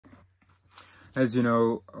As you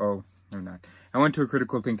know, oh, I'm not. I went to a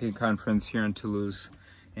critical thinking conference here in Toulouse,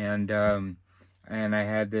 and I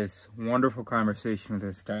had this wonderful conversation with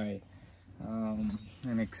this guy.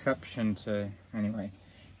 An exception to, anyway.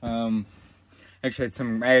 Actually,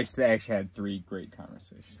 I actually had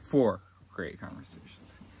four great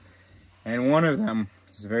conversations. And one of them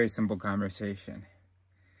was a very simple conversation.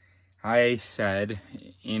 I said,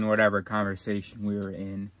 in whatever conversation we were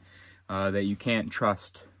in, that you can't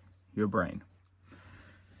trust your brain.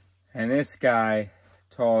 And this guy,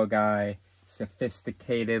 tall guy,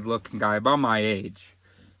 sophisticated looking guy, about my age,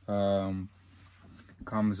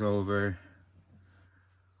 comes over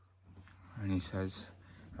and he says,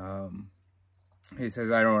 I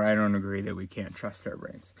don't agree that we can't trust our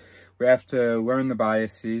brains. We have to learn the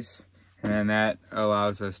biases, and then that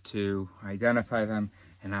allows us to identify them.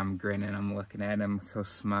 And I'm grinning, I'm looking at him so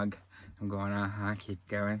smug. I'm going, keep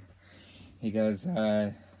going. He goes,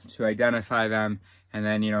 to identify them, and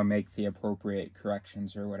then, make the appropriate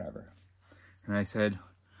corrections or whatever. And I said,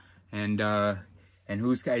 and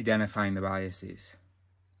who's identifying the biases?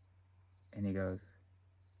 And he goes,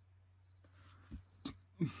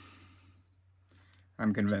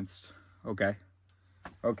 I'm convinced. Okay.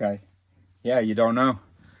 Yeah, you don't know.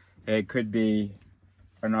 It could be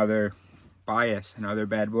another bias, another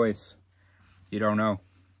bad voice. You don't know.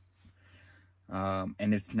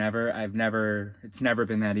 And it's never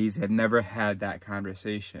been that easy. I've never had that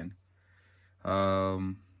conversation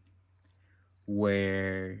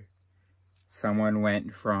where someone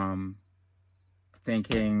went from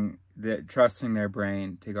trusting their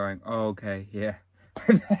brain to going, oh, okay, yeah.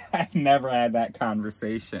 I've never had that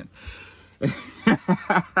conversation. If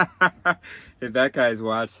that guy's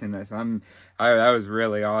watching this, that was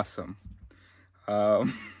really awesome.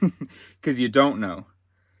 Because you don't know.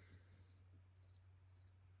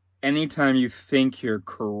 Anytime you think you're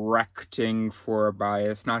correcting for a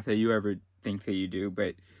bias, not that you ever think that you do,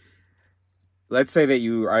 but let's say that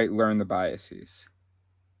you learn the biases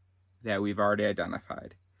that we've already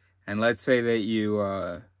identified. And let's say that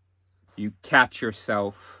you catch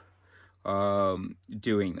yourself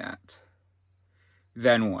doing that.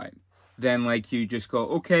 Then what? Then you just go,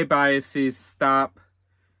 okay, biases, stop.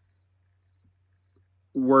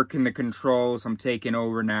 Working the controls, I'm taking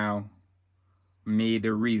over now. Me,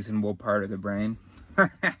 the reasonable part of the brain.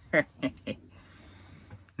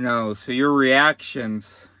 No, so your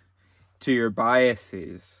reactions to your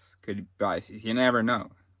biases could be biases. You never know.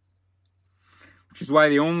 Which is why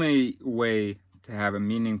the only way to have a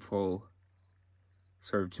meaningfully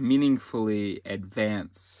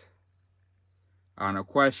advance on a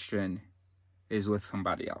question is with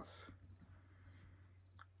somebody else.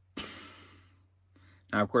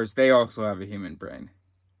 Now, of course, they also have a human brain.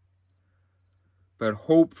 But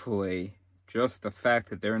hopefully, just the fact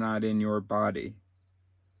that they're not in your body,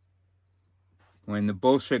 when the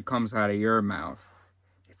bullshit comes out of your mouth,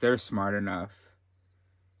 if they're smart enough,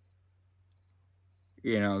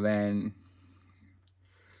 then...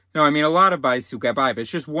 No, I mean, a lot of biases get by, but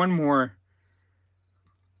it's just one more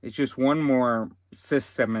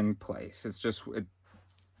system in place.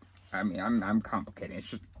 I'm complicating.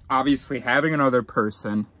 It's just, obviously, having another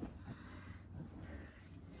person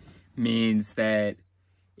means that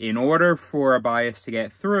in order for a bias to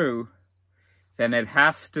get through, then it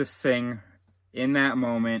has to sing in that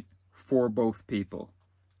moment for both people.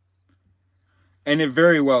 And it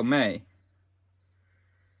very well may.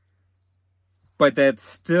 But that's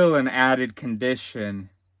still an added condition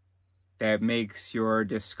that makes your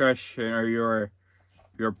discussion or your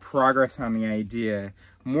progress on the idea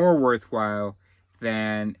more worthwhile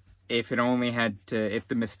than if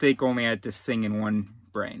the mistake only had to sing in one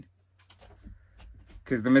brain.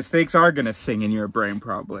 Because the mistakes are going to sing in your brain,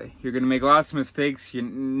 probably. You're going to make lots of mistakes.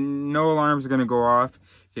 No alarms are going to go off.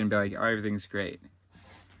 You're going to be like, oh, everything's great.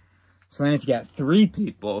 So then if you got three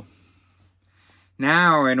people,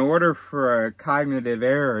 now in order for a cognitive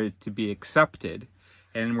error to be accepted,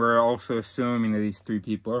 and we're also assuming that these three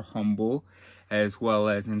people are humble, as well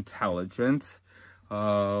as intelligent,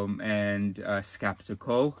 and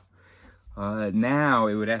skeptical, now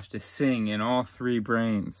it would have to sing in all three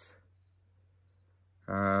brains.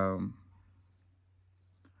 And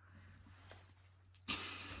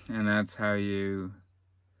that's how two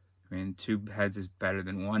heads is better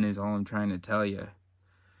than one is all I'm trying to tell you.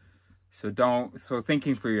 So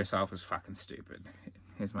thinking for yourself is fucking stupid,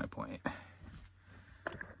 is my point.